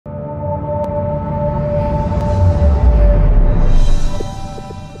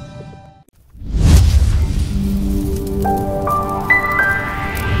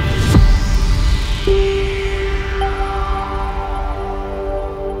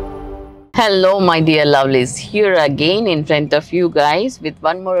Hello, my dear lovelies. Here again in front of you guys with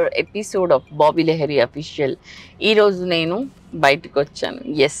one more episode of Bobby Lahari Official. ఈ రోజు నేను బయటకు వచ్చాను.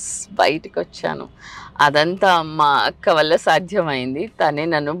 బయటకు వచ్చాను. అదంతా మా అక్క వల్ల సాధ్యమైంది. తనే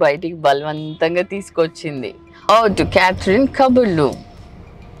నన్ను బయటికి బలవంతంగా తీసుకొచ్చింది. ఓ టు క్యాథరిన్ కబుర్లు.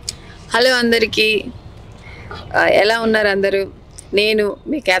 హలో అందరికీ, ఎలా ఉన్నారు అందరూ? నేను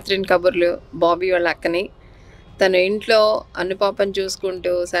మీ క్యాథరిన్ కబుర్లు, బాబీ వాళ్ళ అక్కని. తను ఇంట్లో అన్నుపాపను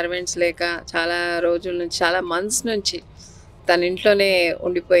చూసుకుంటూ సర్వెంట్స్ లేక చాలా రోజుల నుంచి, చాలా మంత్స్ నుంచి తన ఇంట్లోనే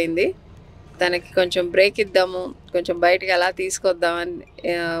ఉండిపోయింది. తనకి కొంచెం బ్రేక్ ఇద్దాము, కొంచెం బయటకు అలా తీసుకొద్దామని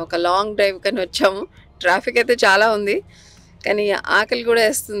ఒక లాంగ్ డ్రైవ్ కానీ వచ్చాము. ట్రాఫిక్ అయితే చాలా ఉంది, కానీ ఆకలి కూడా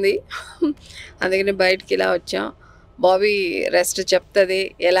వేస్తుంది. అందుకని బయటికి ఇలా వచ్చాం. బాబీ రెస్ట్ చెప్తుంది,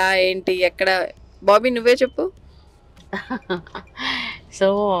 ఎలా ఏంటి ఎక్కడ. బాబీ నువ్వే చెప్పు. So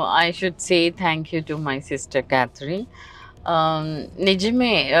I should say thank you to my sister Catherine.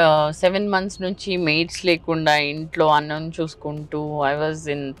 నిజమే 7 months నుంచి మెయిడ్స్ లేకుండా ఇంట్లో అన్నం చూసుకుంటూ I was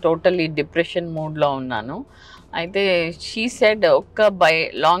in totally depression మూడ్లో ఉన్నాను. అయితే షీ సెడ్ ఒక్క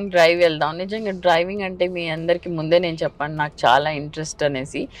లాంగ్ డ్రైవ్ వెళ్దాం. నిజంగా డ్రైవింగ్ అంటే మీ అందరికీ ముందే నేను చెప్పాను, నాకు చాలా ఇంట్రెస్ట్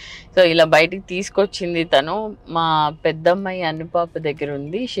అనేసి. సో ఇలా బయటికి తీసుకొచ్చింది తను. మా పెద్దమ్మాయి అనుపాప దగ్గర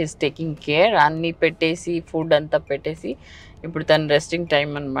ఉంది. She is taking care. అన్నీ పెట్టేసి ఫుడ్ అంతా పెట్టేసి ఇప్పుడు తను రెస్టింగ్ టైం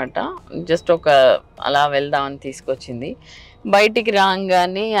అనమాట. జస్ట్ ఒక అలా వెళ్దామని తీసుకొచ్చింది. బయటికి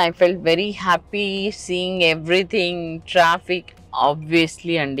రాగానే I felt very happy seeing everything. Traffic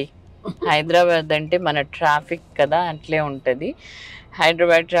obviously అండి, హైదరాబాద్ అంటే మన ట్రాఫిక్ కదా, అట్లే ఉంటుంది.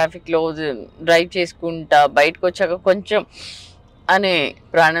 హైదరాబాద్ ట్రాఫిక్లో డ్రైవ్ చేసుకుంటా బయటకు వచ్చాక కొంచెం అనే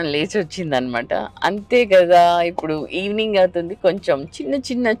ప్రాణం లేచి వచ్చిందనమాట. అంతే కదా, ఇప్పుడు ఈవినింగ్ అవుతుంది, కొంచెం చిన్న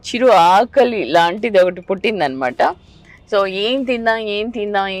చిన్న చిరు ఆకలి లాంటిది ఒకటి పుట్టిందనమాట. సో ఏం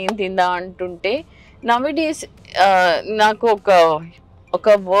తిందా అంటుంటే నవడేస్ నాకు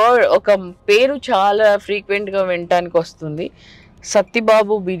ఒక పేరు చాలా ఫ్రీక్వెంట్గా వినటానికి వస్తుంది,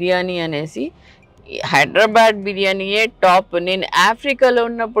 సత్యబాబు బిర్యానీ అనేసి. హైదరాబాద్ బిర్యానీయే టాప్. నేను ఆఫ్రికాలో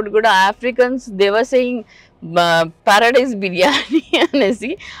ఉన్నప్పుడు కూడా ఆఫ్రికన్స్ దేవర్ సేయింగ్ పారడైజ్ బిర్యానీ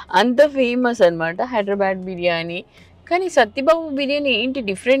అనేసి, అంత ఫేమస్ అనమాట హైదరాబాద్ బిర్యానీ. కానీ సత్యబాబు బిర్యానీ ఏంటి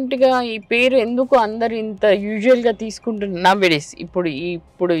డిఫరెంట్గా ఈ పేరు ఎందుకు అందరు ఇంత యూజువల్గా తీసుకుంటున్నారు నవడేస్,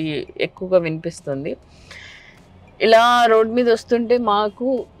 ఇప్పుడు ఎక్కువగా వినిపిస్తుంది. ఇలా రోడ్ మీద వస్తుంటే మాకు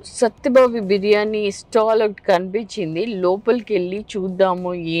సత్యబాబు బిర్యానీ స్టాల్ ఒకటి కనిపించింది. లోపలికి వెళ్ళి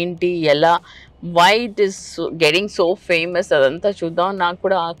చూద్దాము ఏంటి ఎలా, why it is getting so famous, అదంతా చూద్దాం. నాకు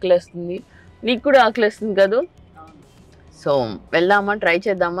కూడా ఆకలిస్తుంది, నీకు కూడా ఆకలిస్తుంది కదా. సో వెళ్దామా, ట్రై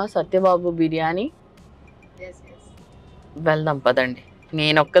చేద్దామా సత్యబాబు బిర్యానీ? వెళ్దాం పదండి.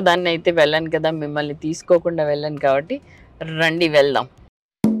 నేను ఒక్కదాన్ని అయితే వెళ్ళను కదా, మిమ్మల్ని తీసుకోకుండా వెళ్ళను కాబట్టి రండి వెళ్దాం.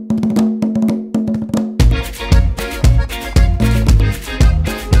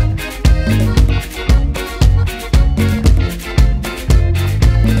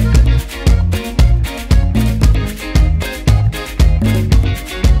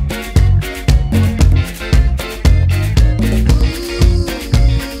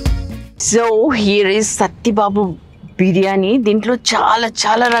 So here is Satyababu biryani. దీంట్లో చాలా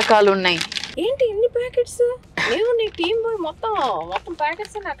చాలా రకాలు ఉన్నాయి. ఏంటి ఇన్ని ప్యాకెట్స్? నీ టీం మొత్తం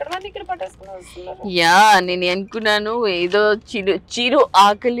ప్యాకెట్స్ అక్కడ ఇక్కడ పట్టేసుకున్నారు. యా, నేను అనుకున్నాను ఏదో చిరు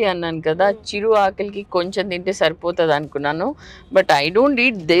ఆకలి అన్నాను కదా, చిరు ఆకలికి కొంచెం తింటే సరిపోతుంది అనుకున్నాను. But I don't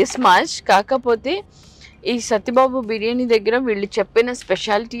eat this much. కాకపోతే ఈ సత్యబాబు బిర్యానీ దగ్గర వీళ్ళు చెప్పిన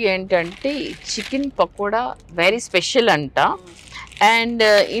స్పెషాలిటీ ఏంటంటే చికెన్ పకోడా వెరీ స్పెషల్ అంట. అండ్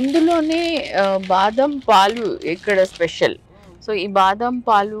ఇందులోనే బాదం పాలు ఇక్కడ స్పెషల్. సో ఈ బాదం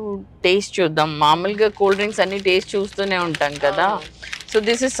పాలు టేస్ట్ చూద్దాం. మామూలుగా కూల్ డ్రింక్స్ అన్ని టేస్ట్ చూస్తూనే ఉంటాం కదా. So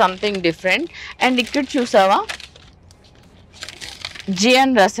this is something different. And ఇక్కడ చూసావా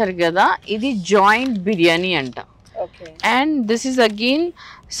జియన్ రసర్ కదా, ఇది జాయింట్ బిర్యానీ అంట. And this is again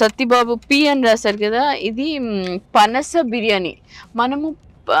Satyababu PN రసర్ కదా, ఇది పనస బిర్యానీ. మనము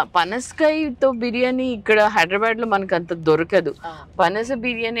పనసకాయతో బిర్యానీ ఇక్కడ హైదరాబాద్లో మనకు అంత దొరకదు. పనస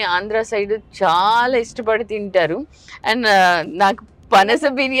బిర్యానీ ఆంధ్ర సైడ్ చాలా ఇష్టపడి తింటారు. అండ్ నాకు పనస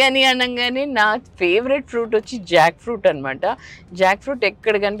బిర్యానీ అనగానే నా ఫేవరెట్ ఫ్రూట్ వచ్చి జాక్ ఫ్రూట్ అనమాట. జాక్ ఫ్రూట్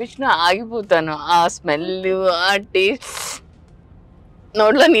ఎక్కడ కనిపించినా ఆగిపోతాను. ఆ స్మెల్, ఆ టేస్ట్,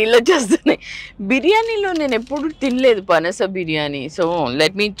 నోట్లో నీళ్ళు వచ్చేస్తున్నాయి. బిర్యానీలో నేను ఎప్పుడు తినలేదు పనస biryani. So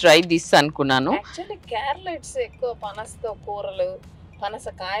let me try this అనుకున్నాను. కేరళ ఇట్స్ ఎక్కువ పనసతో కూరలు,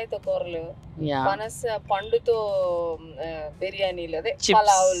 పనసకాయతో కూరలు, పనస పండుతో బిర్యానీలు, అదే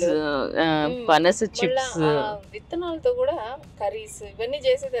పనస చిప్స్, విత్తనాలతో కూడా కర్రీస్, ఇవన్నీ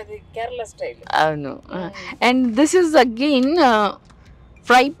చేసేది అది కేరళ స్టైల్. అవును. And this is again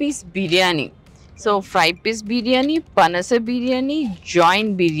fry piece biryani. So fry piece biryani, పనస బిర్యానీ,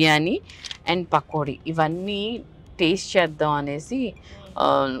 జాయింట్ బిర్యానీ అండ్ పకోడీ ఇవన్నీ టేస్ట్ చేద్దాం అనేసి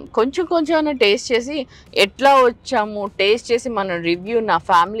కొంచెం కొంచెం టేస్ట్ చేసి ఎట్లా వచ్చాము టేస్ట్ చేసి మన రివ్యూ నా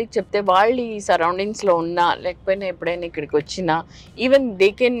ఫ్యామిలీకి చెప్తే వాళ్ళు ఈ సరౌండింగ్స్లో ఉన్నా లేకపోయినా ఎప్పుడైనా ఇక్కడికి వచ్చినా even they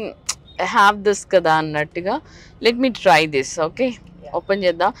can have this కదా అన్నట్టుగా let me try this. Okay, open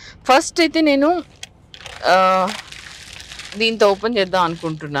చేద్దాం. ఫస్ట్ అయితే నేను దీంతో ఓపెన్ చేద్దాం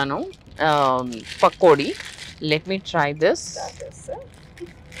అనుకుంటున్నాను pakodi. Let me try this.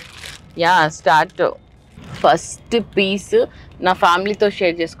 Yeah start. First piece నా ఫ్యామిలీతో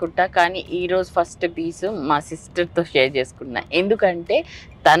షేర్ చేసుకుంటా, కానీ ఈరోజు ఫస్ట్ పీస్ మా సిస్టర్తో షేర్ చేసుకున్నా. ఎందుకంటే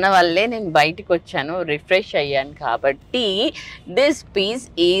తన వల్లే నేను బయటికి వచ్చాను, రిఫ్రెష్ అయ్యాను కాబట్టి this piece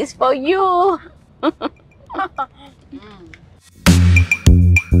is for you.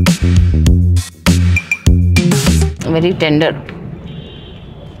 Very tender.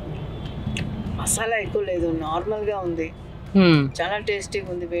 Masala ఎక్కువ లేదు, నార్మల్గా ఉంది. చాలా టేస్టీగా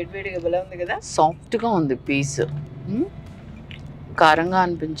ఉంది, వేడివేడిగా భలే ఉంది కదా. సాఫ్ట్గా ఉంది పీస్, కారంగా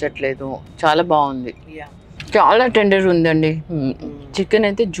అనిపించట్లేదు, చాలా బాగుంది. చాలా టెండర్ ఉందండి. చికెన్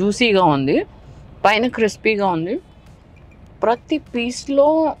అయితే జ్యూసీగా ఉంది, పైన క్రిస్పీగా ఉంది. ప్రతి పీస్లో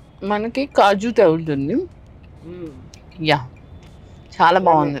మనకి కాజు తగులుతుంది. యా చాలా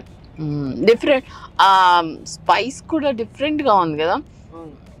బాగుంది. డిఫరెంట్ స్పైస్ కూడా డిఫరెంట్గా ఉంది కదా.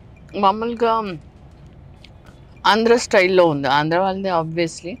 మామూలుగా ఆంధ్ర స్టైల్లో ఉంది, ఆంధ్ర వాళ్ళది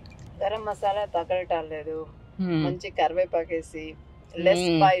ఆబ్వియస్లీ. గరం మసాలా తగలటాలేదు, మంచి కరివేపాకేసి లెస్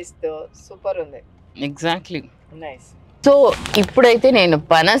స్పైస్ తో సూపర్ ఉంది. Exactly, nice. సో ఇప్పుడైతే నేను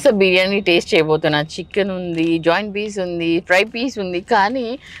పనస బిర్యానీ టేస్ట్ చేయబోతున్నా. చికెన్ ఉంది, జాయింట్ పీస్ ఉంది, ఫ్రై పీస్ ఉంది, కానీ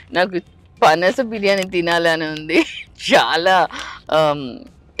నాకు పనస బిర్యానీ తినాలని ఉంది. చాలా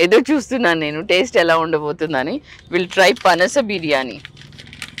ఎదురు చూస్తున్నాను నేను టేస్ట్ ఎలా ఉండబోతుందని. విల్ ట్రై పనస బిర్యానీ.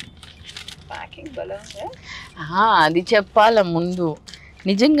 అది చెప్పాల ముందు.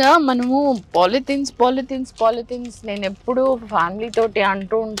 నిజంగా మనము పాలిథిన్స్ నేను ఎప్పుడు ఫ్యామిలీతోటి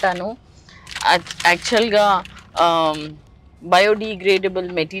అంటూ ఉంటాను, యాక్చువల్గా బయోడిగ్రేడబుల్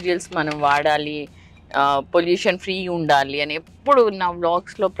మెటీరియల్స్ మనం వాడాలి, పొల్యూషన్ ఫ్రీ ఉండాలి అని ఎప్పుడు నా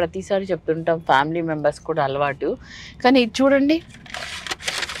వ్లాగ్స్లో ప్రతిసారి చెప్తుంటాం. ఫ్యామిలీ మెంబర్స్ కూడా అలవాటు. కానీ ఇది చూడండి,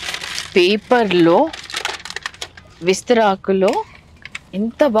 పేపర్లో విస్తరాకులో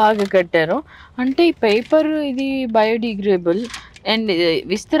ఎంత బాగా కట్టారో. అంటే ఈ పేపర్ ఇది బయోడిగ్రేడబుల్ అండ్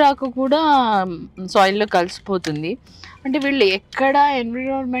విస్తరాకు కూడా సాయిల్లో కలిసిపోతుంది. అంటే వీళ్ళు ఎక్కడ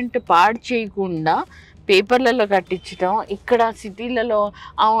ఎన్విరాన్మెంట్ పాడు చేయకుండా పేపర్లలో కట్టించడం. ఇక్కడ సిటీలలో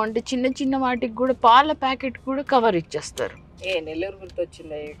అంటే చిన్న చిన్న వాటికి కూడా పాల ప్యాకెట్ కూడా కవర్ ఇచ్చేస్తారు. నెల్లూరు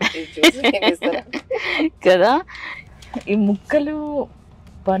గుర్తొచ్చింది కదా. ఈ ముక్కలు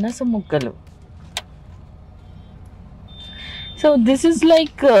పనస ముక్కలు. So this is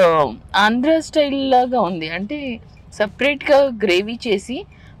like Andhra style లాగా ఉంది. అంటే సపరేట్గా గ్రేవీ చేసి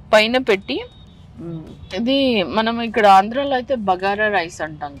పైన పెట్టి, ఇది మనం ఇక్కడ ఆంధ్రాలో అయితే బగారా రైస్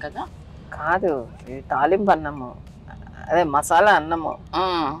అంటాం కదా. కాదు, ఇది తాలింపు అన్నము, అదే మసాలా అన్నము.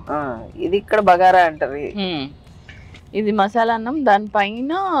 ఇది ఇక్కడ బగారా అంటారు. ఇది మసాలా అన్నం,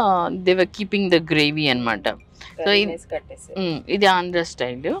 దానిపైన they were keeping the gravy అనమాట. సో ఇది ఆంధ్ర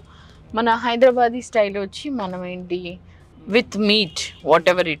స్టైల్. మన హైదరాబాదీ స్టైల్ వచ్చి మనం ఏంటి with meet, what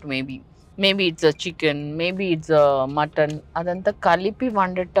ever it maybe it's a chicken, maybe it's a mutton, అదంతా కలిపి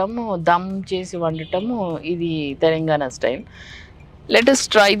వండటము, దమ్ చేసి వండటము, ఇది Telangana style. Let us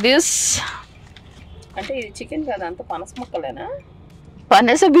try this. అంటే ఇది చికెన్ కాదు, అంత పనస ముక్కలేనా?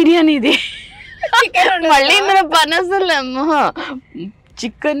 పనస బిర్యానీ ఇది. మళ్ళీ ఇందులో పనసలేమో,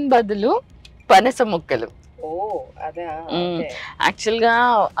 చికెన్ బదులు పనస ముక్కలు. యాక్చువల్గా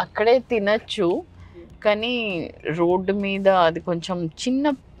అక్కడే తినచ్చు, కానీ రోడ్డు మీద అది కొంచెం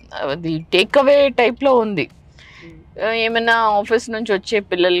చిన్న, అది టేక్అవే టైప్లో ఉంది. ఏమైనా ఆఫీస్ నుంచి వచ్చే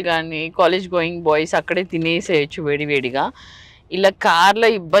పిల్లలు కానీ కాలేజ్ గోయింగ్ బాయ్స్ అక్కడే తినేసేయచ్చు వేడివేడిగా. ఇలా కార్లో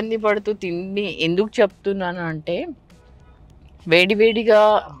ఇబ్బంది పడుతూ తిండి ఎందుకు చెప్తున్నాను అంటే, వేడివేడిగా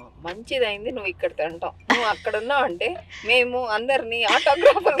మంచిదైంది నువ్వు ఇక్కడ తింటావు. నువ్వు అక్కడ ఉన్నావు అంటే మేము అందరినీ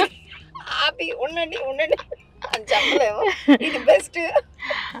ఆటోగ్రాఫర్ ఆపి ఉండండి అని చెప్పలేము. ఇది బెస్ట్.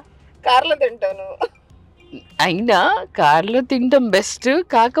 కార్లో తింటావు నువ్వు. అయినా కార్లో తినటం బెస్ట్,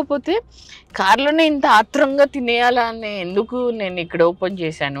 కాకపోతే కార్లోనే ఇంత ఆత్రంగా తినేయాలని ఎందుకు నేను ఇక్కడ ఓపెన్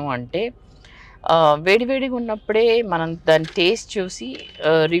చేశాను అంటే, వేడివేడిగా ఉన్నప్పుడే మనం దాని టేస్ట్ చూసి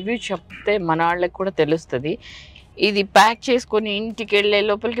రివ్యూ చెప్తే మన వాళ్ళకి కూడా తెలుస్తుంది. ఇది ప్యాక్ చేసుకొని ఇంటికి వెళ్ళే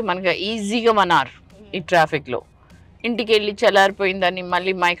లోపలికి మనకు ఈజీగా 1 hour ఈ ట్రాఫిక్లో. ఇంటికి వెళ్ళి చల్లారిపోయిందని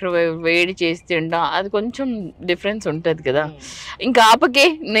మళ్ళీ మైక్రోవేవ్ వేడి చేసి తినడం, అది కొంచెం డిఫరెన్స్ ఉంటుంది కదా. ఇంకా ఆపకే,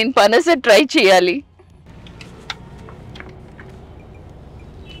 నేను పనస ట్రై చేయాలి.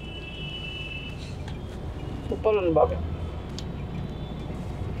 సూపర్ ఉంది బాబు,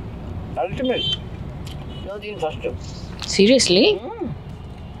 అల్టిమేట్. దీని ఫస్ట్ సీరియస్లీ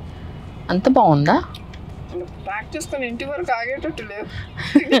అంత బాగుందా? ప్యాక్ చేసుకొని ఇంటి వరకు ఆగేటట్టు లేవు.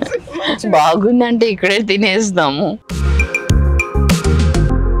 బాగుందంటే ఇక్కడే తినేస్తాము.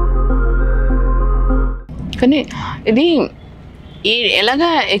 కానీ ఇది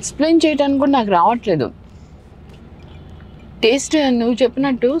ఎలాగా ఎక్స్ప్లెయిన్ చేయడానికి కూడా నాకు రావట్లేదు. టేస్ట్ నువ్వు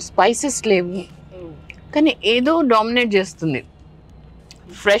చెప్పినట్టు స్పైసెస్ లేవు, కానీ ఏదో డామినేట్ చేస్తుంది.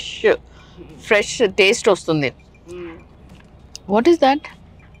 ఫ్రెష్ టేస్ట్ వస్తుంది. What is that?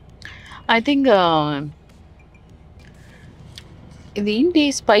 I think ఇదేంటి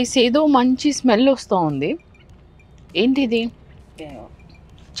స్పైస్, ఏదో మంచి స్మెల్ వస్తూ ఉంది. ఏంటి ఇది?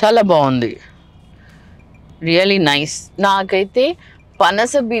 చాలా బాగుంది, రియలీ నైస్. నాకైతే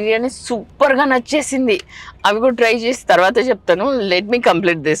పనస బిర్యానీ సూపర్గా నచ్చేసింది. అవి కూడా ట్రై చేసి తర్వాత చెప్తాను. Let me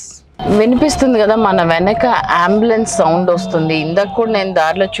complete this. వినిపిస్తుంది కదా మన వెనక అంబులెన్స్ సౌండ్ వస్తుంది. ఇందాక కూడా నేను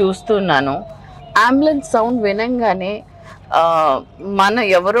దారిలో చూస్తున్నాను. అంబులెన్స్ సౌండ్ వినంగానే మన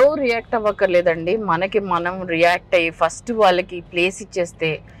ఎవరో రియాక్ట్ అవ్వక్కర్లేదండి, మనకి మనం రియాక్ట్ అయ్యి ఫస్ట్ వాళ్ళకి ప్లేస్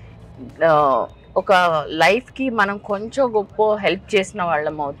ఇచ్చేస్తే ఒక లైఫ్కి మనం కొంచెం గొప్ప హెల్ప్ చేసిన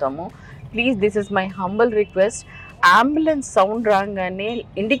వాళ్ళం అవుతాము. Please, this is my humble request. Ambulance sound రాగానే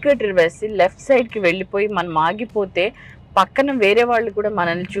ఇండికేటర్ వేసి లెఫ్ట్ సైడ్కి వెళ్ళిపోయి మనం ఆగిపోతే పక్కన వేరే వాళ్ళు కూడా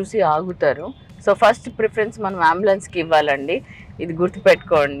మనల్ని చూసి ఆగుతారు. సో ఫస్ట్ ప్రిఫరెన్స్ మనం అంబులెన్స్కి ఇవ్వాలండి, ఇది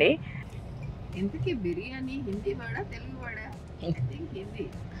గుర్తుపెట్టుకోండి. ఇంతకీ బిర్యానీ హిందీ వర్డా తెలుగు వర్డా?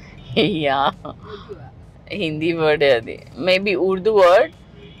 యా, హిందీ వర్డే అది, మేబీ ఉర్దూ వర్డ్.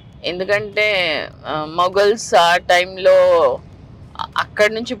 ఎందుకంటే మొఘల్స్ ఆ టైంలో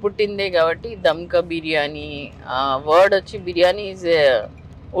అక్కడి నుంచి పుట్టిందే కాబట్టి దమ్కా బిర్యానీ వర్డ్ వచ్చి biryani is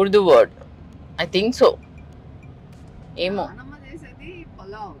Urdu word, I think so. ఏమో,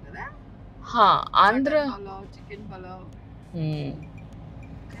 ఆంధ్ర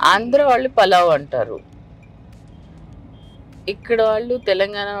ఆంధ్ర వాళ్ళు పలావ్ అంటారు, ఇక్కడ వాళ్ళు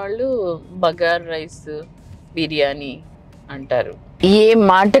తెలంగాణ వాళ్ళు బగార్ రైస్ బిర్యానీ అంటారు. ఏ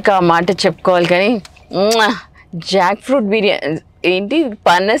మాటకు ఆ మాట చెప్పుకోవాలి. కానీ జాక్ ఫ్రూట్ బిర్యానీ ఏంటి,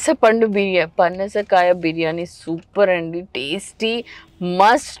 పనసకాయ బిర్యానీ సూపర్ అండి, టేస్టీ,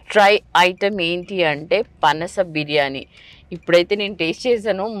 మస్ట్ ట్రై ఐటమ్ ఏంటి అంటే పనస బిర్యానీ. ఇప్పుడైతే నేను టేస్ట్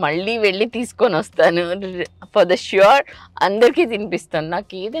చేశాను, మళ్ళీ వెళ్ళి తీసుకొని వస్తాను. ఫర్ ద ష్యూర్ అందరికీ తినిపిస్తాను.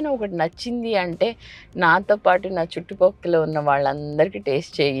 నాకు ఏదైనా ఒకటి నచ్చింది అంటే నాతో పాటు నా చుట్టుపక్కల ఉన్న వాళ్ళందరికీ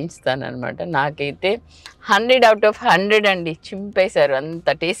టేస్ట్ చేయించుతాను అనమాట. నాకైతే 100 out of 100 అండి, చింపేశారు, అంత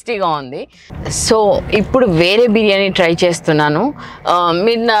టేస్టీగా ఉంది. సో ఇప్పుడు వేరే బిర్యానీ ట్రై చేస్తున్నాను.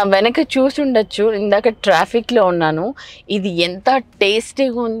 మీరు నా వెనక చూసి ఉండొచ్చు, ఇందాక ట్రాఫిక్లో ఉన్నాను. ఇది ఎంత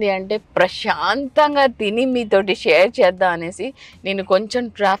టేస్టీగా ఉంది అంటే ప్రశాంతంగా తిని మీతోటి షేర్ చేద్దాం అనేసి నేను కొంచెం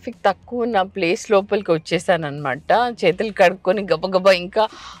ట్రాఫిక్ తక్కువ ఉన్న ప్లేస్ లోపలికి వచ్చేసాను అనమాట. చేతులు కడుక్కొని గబగబా, ఇంకా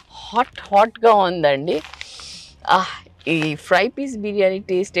హాట్గా ఉందండి. ఈ ఫ్రై పీస్ బిర్యానీ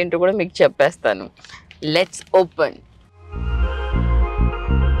టేస్ట్ ఏంటో కూడా మీకు చెప్పేస్తాను. Let's open.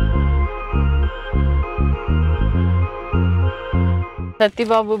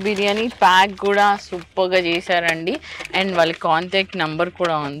 Satyababu biryani pack కూడా సూపర్గా చేశారండి. అండ్ వాళ్ళ కాంటాక్ట్ నెంబర్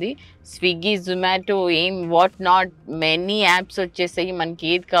కూడా ఉంది. Swiggy, Zomato, what not many apps వచ్చేసాయి. మనకి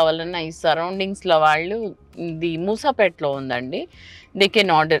ఏది కావాలన్నా ఈ సరౌండింగ్స్లో వాళ్ళు, ఇది మూసాపేటలో ఉందండి, దే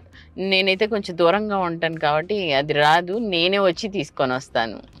కెన్ ఆర్డర్. నేనైతే కొంచెం దూరంగా ఉంటాను కాబట్టి అది రాదు, నేనే వచ్చి తీసుకొని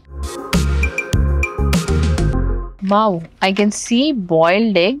వస్తాను. Wow, I can see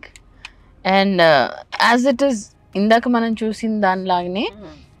boiled egg and as it is ఇందాక మనం చూసిన దానిలాగానే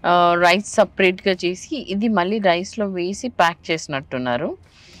రైస్ సపరేట్గా చేసి ఇది మళ్ళీ రైస్లో వేసి ప్యాక్ చేసినట్టున్నారు.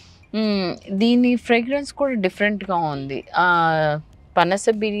 దీని ఫ్రేగ్రెన్స్ కూడా డిఫరెంట్గా ఉంది. పనస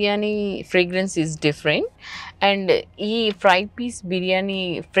biryani fragrance is different and ఈ ఫ్రై పీస్ బిర్యానీ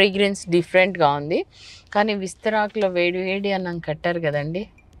ఫ్రేగ్రెన్స్ డిఫరెంట్గా ఉంది. కానీ విస్తరాకులో వేడి అన్నం కట్టారు కదండి,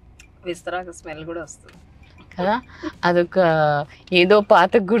 విస్తరాకు స్మెల్ కూడా వస్తుంది కదా. అదొక ఏదో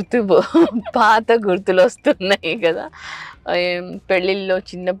పాత గుర్తులు వస్తున్నాయి కదా. పెళ్ళిళ్ళలో,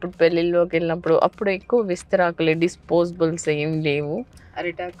 చిన్నప్పుడు పెళ్ళిళ్ళలోకి వెళ్ళినప్పుడు అప్పుడు ఎక్కువ విస్తరాకులే, డిస్పోజబుల్స్ ఏం లేవు.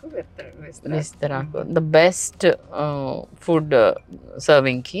 అరిటాకు, విస్తరాకు the best food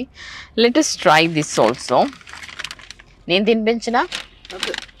సర్వింగ్కి. Let us try this also. నేను తినిపించినా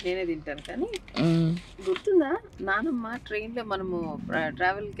నేనే తింటాను. కానీ గుర్తుందా నానమ్మ ట్రైన్లో మనము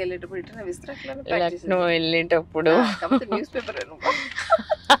ట్రావెల్కి వెళ్ళేటప్పుడు ఇట్లా లక్నో వెళ్ళేటప్పుడు న్యూస్ పేపర్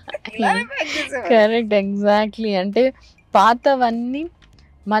కరెక్ట్, ఎగ్జాక్ట్లీ. అంటే పాతవన్నీ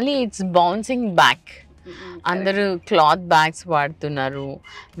మళ్ళీ ఇట్స్ బౌన్సింగ్ బ్యాక్. అందరూ క్లాత్ బ్యాగ్స్ వాడుతున్నారు,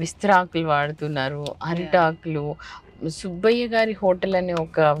 విస్తరాకులు వాడుతున్నారు, అరిటాకులు. సుబ్బయ్య గారి హోటల్ అనే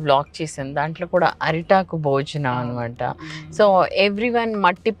ఒక వ్లాగ్ చేశాను. దాంట్లో కూడా అరిటాకు భోజనం అనమాట. సో ఎవ్రీవన్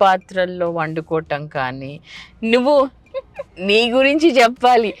మట్టి పాత్రల్లో వండుకోవటం కానీ, నువ్వు నీ గురించి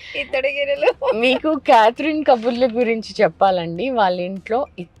చెప్పాలి. మీకు క్యాథరిన్ కబుర్ల గురించి చెప్పాలండి. వాళ్ళ ఇంట్లో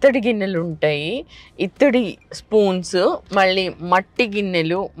ఇత్తడి గిన్నెలు ఉంటాయి, ఇత్తడి స్పూన్స్, మళ్ళీ మట్టి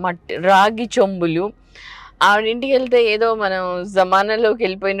గిన్నెలు, రాగి చెంబులు. ఆవిడింటికి వెళ్తే ఏదో మనం జమానాలోకి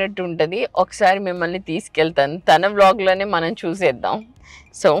వెళ్ళిపోయినట్టు ఉంటుంది. ఒకసారి మిమ్మల్ని తీసుకెళ్తాను, తన వ్లాగ్లోనే మనం చూసేద్దాం.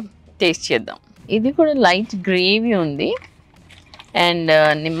 సో టేస్ట్ చేద్దాం. ఇది కూడా లైట్ గ్రేవీ ఉంది అండ్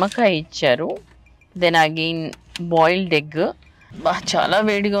నిమ్మకాయ ఇచ్చారు. Then again boiled egg. చాలా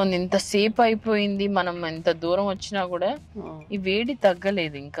వేడిగా ఉంది. ఇంతసేపు అయిపోయింది, మనం ఎంత దూరం వచ్చినా కూడా ఈ వేడి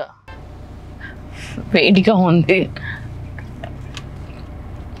తగ్గలేదు, ఇంకా వేడిగా ఉంది.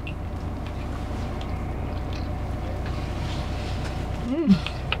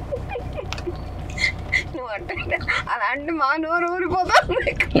 అలాంటి మా నోరు ఊరిపోతా.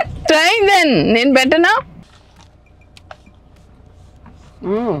 ట్రై దెన్, నేను పెట్టనా?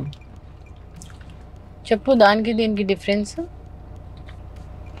 చెప్పు, దానికి దీనికి డిఫరెన్స్.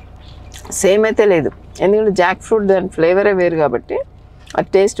 సేమ్ అయితే లేదు, ఎందుకంటే జాక్ ఫ్రూట్ దాని ఫ్లేవరే వేరు కాబట్టి ఆ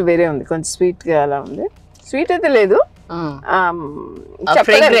టేస్ట్ వేరే ఉంది. కొంచెం స్వీట్గా అలా ఉంది. స్వీట్ అయితే లేదు,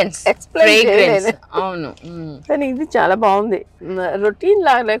 అవును. కానీ ఇది చాలా బాగుంది. రొటీన్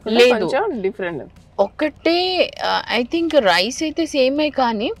లాగా లేకుండా కొంచెం డిఫరెంట్. ఒకటే ఐ థింక్ రైస్ అయితే సేమే,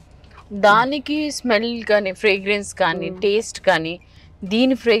 కానీ దానికి స్మెల్ కానీ, ఫ్రేగ్రెన్స్ కానీ, టేస్ట్ కానీ,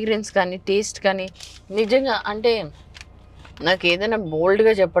 దీని ఫ్రేగ్రెన్స్ కానీ, టేస్ట్ కానీ నిజంగా అంటే నాకు ఏదైనా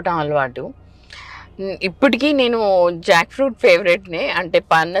బోల్డ్గా చెప్పటం అలవాటు. ఇప్పటికీ నేను జాక్ ఫ్రూట్ ఫేవరెట్నే, అంటే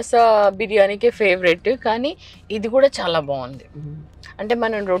పనస బిర్యానీకే ఫేవరెట్, కానీ ఇది కూడా చాలా బాగుంది. అంటే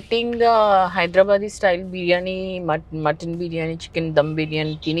మనం రొటీన్గా Hyderabadi style biryani, mutton biryani, chicken dum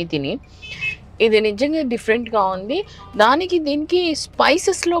biryani తిని ఇది నిజంగా డిఫరెంట్గా ఉంది. దానికి దీనికి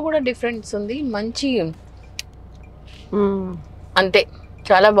స్పైసెస్లో కూడా డిఫరెన్స్ ఉంది. మంచి అంతే,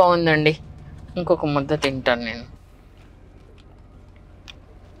 చాలా బాగుందండి. ఇంకొక ముద్ద తింటాను నేను.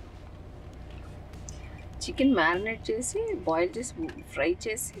 చికెన్ మ్యారినేట్ చేసి బాయిల్ చేసి ఫ్రై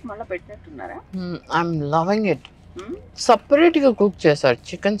చేసి మళ్ళీ పెట్టినట్టున్నారా? I'm loving it. సపరేట్గా కుక్ చేశారు,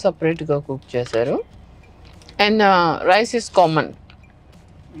 చికెన్ సపరేట్గా కుక్ చేశారు. And rice is common.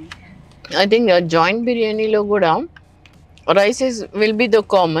 I think joint బిర్యానీలో కూడా rice is will be the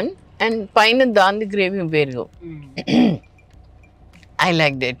common and పైన దాని గ్రేవీ వేరు. I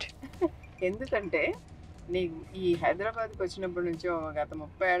like that. ఎందుకంటే నీకు ఈ హైదరాబాద్కి వచ్చినప్పటి నుంచి గత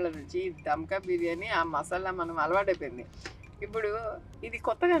 30 ఏళ్ల నుంచి దమ్కా బిర్యానీ ఆ మసాలా మనం అలవాటైపోయింది. ఇప్పుడు ఇది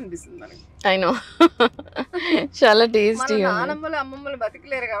కొత్తగా అనిపిస్తుంది మనకి. అయినో చాలా టేస్టీ. నానమ్మలు అమ్మమ్మలు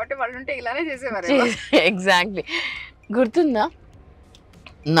బతికలేరు కాబట్టి వాళ్ళు ఉంటే ఇలానే చేసేవారు. ఎగ్జాక్ట్లీ. గుర్తుందా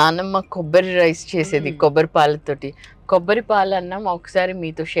నానమ్మ కొబ్బరి రైస్ చేసేది, కొబ్బరి పాలతోటి. కొబ్బరి పాలు అన్నం ఒకసారి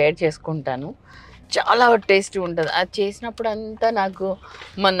మీతో షేర్ చేసుకుంటాను, చాలా టేస్టీ ఉంటుంది. అది చేసినప్పుడు అంతా నాకు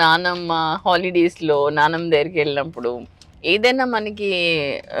మా నానమ్మ హాలిడేస్లో నానమ్మ దగ్గరికి వెళ్ళినప్పుడు ఏదైనా మనకి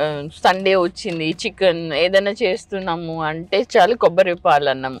సండే వచ్చింది, చికెన్ ఏదైనా చేస్తున్నాము అంటే చాలు కొబ్బరి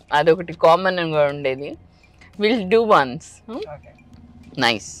పాలు అన్నం, అదొకటి కామన్గా ఉండేది. Will do once.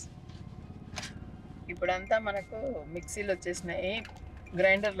 నైస్. ఇప్పుడంతా మనకు మిక్సీలు వచ్చేసినాయి,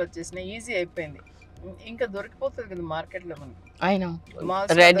 గ్రైండర్లు వచ్చేసినాయి, ఈజీ అయిపోయింది. ఇంకా దొరికిపోతుంది కదా మార్కెట్లో మనకి. అయినా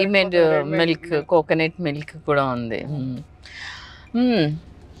రెడీమేడ్ మిల్క్, కోకోనట్ మిల్క్ కూడా ఉంది.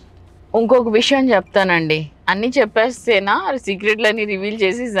 ఇంకొక విషయం చెప్తానండి, అన్నీ చెప్పేస్తేనా, సీక్రెట్లన్నీ రివీల్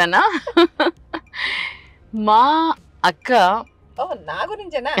చేసేసానా? మా అక్క నా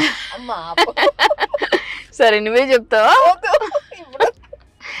గురించేనా? అమ్మా సరే నువ్వే చెప్తావా?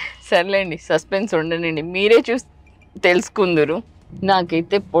 సర్లేండి, సస్పెన్స్ ఉండనండి, మీరే చూసి తెలుసుకుందరు.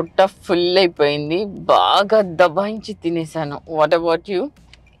 నాకైతే పొట్ట ఫుల్ అయిపోయింది, బాగా దబాయించి తినేసాను. What about you?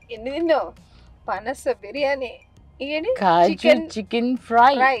 ఎన్ని తిన్నావు? పనస బిర్యానీ, కాజు చికెన్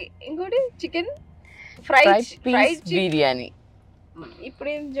ఫ్రై, ఇంకోటి చికెన్ ఫ్రై బిర్యానీ. ఇప్పుడు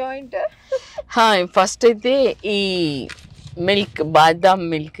ఏం జాయింట్? ఫస్ట్ అయితే ఈ మిల్క్, బాదాం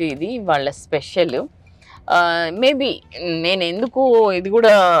మిల్క్, ఇది వాళ్ళ స్పెషల్. మేబీ నేను ఎందుకు ఇది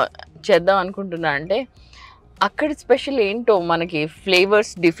కూడా చేద్దాం అనుకుంటున్నా అంటే, అక్కడ స్పెషల్ ఏంటో మనకి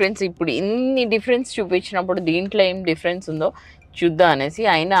ఫ్లేవర్స్ డిఫరెన్స్, ఇప్పుడు ఇన్ని డిఫరెన్స్ చూపించినప్పుడు దీంట్లో ఏం డిఫరెన్స్ ఉందో చూద్దాం అనేసి.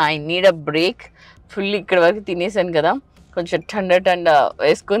 అయినా I need a break. Full ఇక్కడ వరకు తినేసాను కదా, కొంచెం ఠండా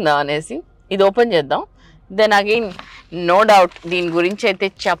వేసుకుందాం అనేసి ఇది ఓపెన్ చేద్దాం. దెన్ అగైన్ నో డౌట్ దీని గురించి అయితే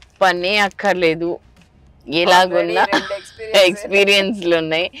చెప్పనే అక్కర్లేదు, ఎలాగున్నా ఎక్స్పీరియన్స్లు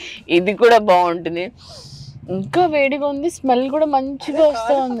ఉన్నాయి. ఇది కూడా బాగుంటుంది, ఇంకా వేడిగా ఉంది, స్మెల్ కూడా మంచిగా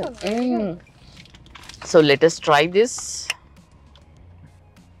వస్తూ ఉంది. So let us try this.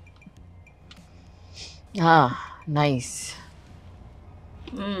 Nice.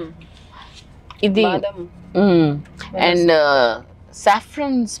 ఇది బాదం అండ్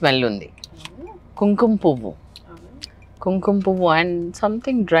సాఫ్రన్ స్మెల్ ఉంది. కుంకుమ పువ్వు అండ్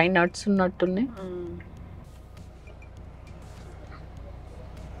సంథింగ్ డ్రై నట్స్ ఉన్నట్టున్నాయి.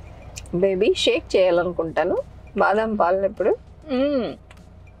 బేబీ షేక్ చేయాలనుకుంటాను బాదం పాలను ఇప్పుడు.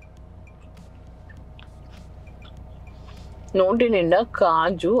 నోటి నిండా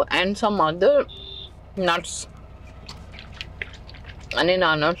కాజు అండ్ సమ్ అదర్ నట్స్ అని నా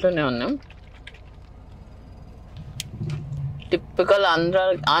నోట్లోనే ఉన్నాయి. టిపికల్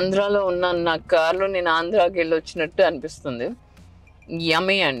ఆంధ్రాలో ఉన్న నా కార్లో నేను ఆంధ్రాకి వెళ్ళి వచ్చినట్టు అనిపిస్తుంది.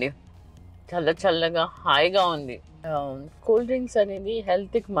 యమ్మీ అండి, చల్ల చల్లగా హాయిగా ఉంది. కూల్ డ్రింక్స్ అనేది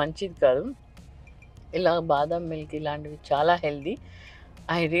హెల్త్కి మంచిది కాదు. ఇలా బాదం మిల్క్ ఇలాంటివి చాలా healthy.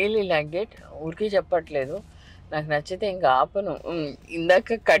 I really like it. ఊరికే చెప్పట్లేదు, నాకు నచ్చితే ఇంకా ఆపను.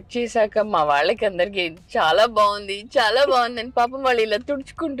 ఇందాక కట్ చేశాక మా వాళ్ళకి అందరికి చాలా బాగుంది అని పాపం వాళ్ళు ఇలా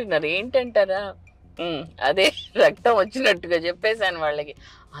తుడుచుకుంటున్నారు. ఏంటంటారా, అదే రక్తం వచ్చినట్టుగా చెప్పేశాను వాళ్ళకి.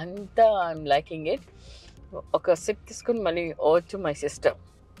 అంతా ఐఎమ్ లైకింగ్ ఇట్. ఒక సిప్ తీసుకుని మళ్ళీ over to my sister.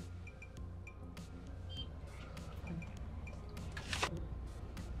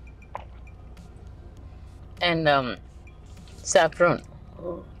 And saffron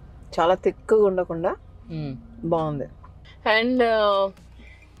చాలా తిక్కుగా ఉండకుండా బాగుంది. అండ్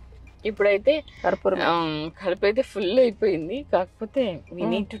ఇప్పుడైతే కడుపు ఫుల్ అయిపోయింది. కాకపోతే we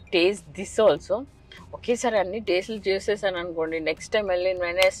need to taste this also. ఒకేసారి అన్ని టేస్ట్లు చేసేసాను అనుకోండి, నెక్స్ట్ టైం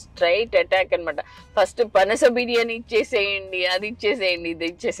వెళ్ళిన స్ట్రైట్ అటాక్ అనమాట. ఫస్ట్ పనస బిర్యానీ ఇచ్చేసేయండి, అది ఇచ్చేసేయండి, ఇది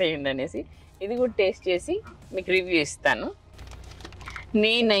ఇచ్చేసేయండి అనేసి. ఇది కూడా టేస్ట్ చేసి మీకు రివ్యూ ఇస్తాను.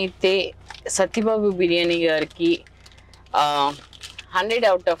 నేనైతే సత్యబాబు బిర్యానీ గారికి 100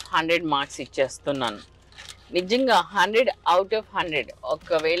 out of 100 మార్క్స్ ఇచ్చేస్తున్నాను. నిజంగా 100 out of 100.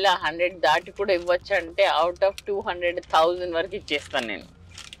 ఒకవేళ 100 దాటి కూడా ఇవ్వచ్చు అంటే అవుట్ ఆఫ్ 200,000 వరకు ఇచ్చేస్తాను నేను.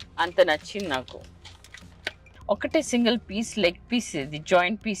 అంత నచ్చింది నాకు. ఒకటే సింగిల్ పీస్, లెగ్ పీస్, ఇది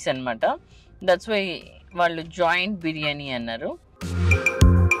జాయింట్ పీస్ అనమాట. దట్స్ వై వాళ్ళు జాయింట్ బిర్యానీ అన్నారు.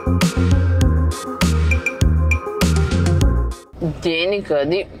 దేనికి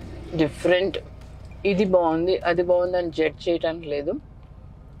అది డిఫరెంట్. ఇది బాగుంది, అది బాగుంది అని జడ్జ్ చేయడానికి లేదు.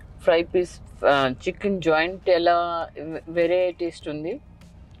 ఫ్రై పీస్, చికెన్ జాయింట్ ఎలా వేరే టేస్ట్ ఉంది,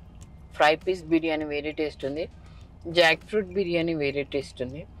 ఫ్రై పీస్ బిర్యానీ వేరే టేస్ట్ ఉంది, జాక్ ఫ్రూట్ బిర్యానీ వేరే టేస్ట్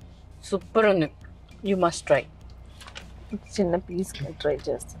ఉంది. సూపర్ ఉంది. You must try. చిన్న పీస్ ట్రై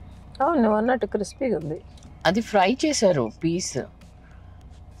చేస్తాను. నువ్వు అన్నట్టు క్రిస్పీగా ఉంది. అది ఫ్రై చేశారు, పీస్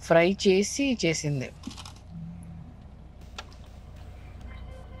ఫ్రై చేసి చేసింది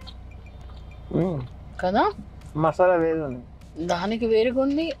కదా. మసాలా వేరు ఉంది, దానికి వేరుగా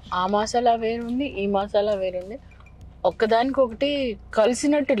ఉంది, ఆ మసాలా వేరుంది, ఈ మసాలా వేరుంది. ఒక్కదానికొకటి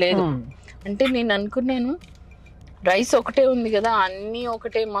కలిసినట్టు లేదు. అంటే నేను అనుకున్నాను రైస్ ఒకటే ఉంది కదా, అన్నీ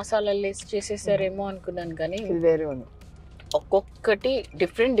ఒకటే మసాలాలు వేసి చేసేసారేమో అనుకున్నాను, కానీ వేరే ఉంది. ఒక్కొక్కటి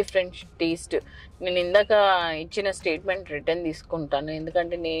డిఫరెంట్ టేస్ట్. నేను ఇందాక ఇచ్చిన స్టేట్మెంట్ రిటర్న్ తీసుకుంటాను.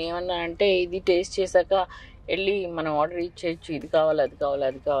 ఎందుకంటే నేనేమన్నా అంటే ఇది టేస్ట్ చేశాక వెళ్ళి మనం ఆర్డర్ ఇచ్చేయచ్చు, ఇది కావాలి, అది కావాలి,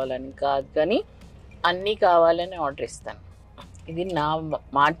 అది కావాలని కాదు, కానీ అన్నీ కావాలని ఆర్డర్ ఇస్తాను. ఇది నా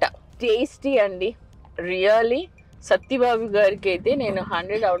మాట. టేస్టీ అండి, రియలీ. సత్యబాబు గారికి అయితే నేను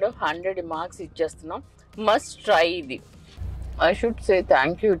 100 out of 100 మార్క్స్ ఇచ్చేస్తున్నాం. మస్ట్ ట్రై ఇది. I should say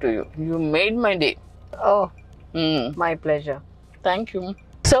thank you to you. You made my day. My pleasure. Thank you.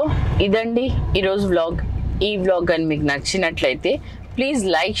 So ఇదండి ఈరోజు వ్లాగ్. ఈ వ్లాగ్ అని మీకు నచ్చినట్లయితే please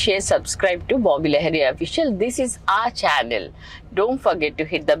like, share, subscribe to Bobby Lahari official. This is our channel. Don't forget to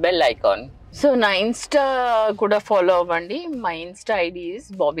hit the bell icon. So నా Insta కూడా follow అవ్వండి. My Insta ID is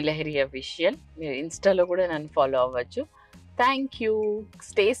Bobby Lahari official. మీరు ఇన్స్టాలో కూడా నన్ను ఫాలో అవ్వచ్చు. Thank you.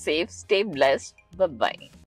 Stay safe, stay blessed. Bye.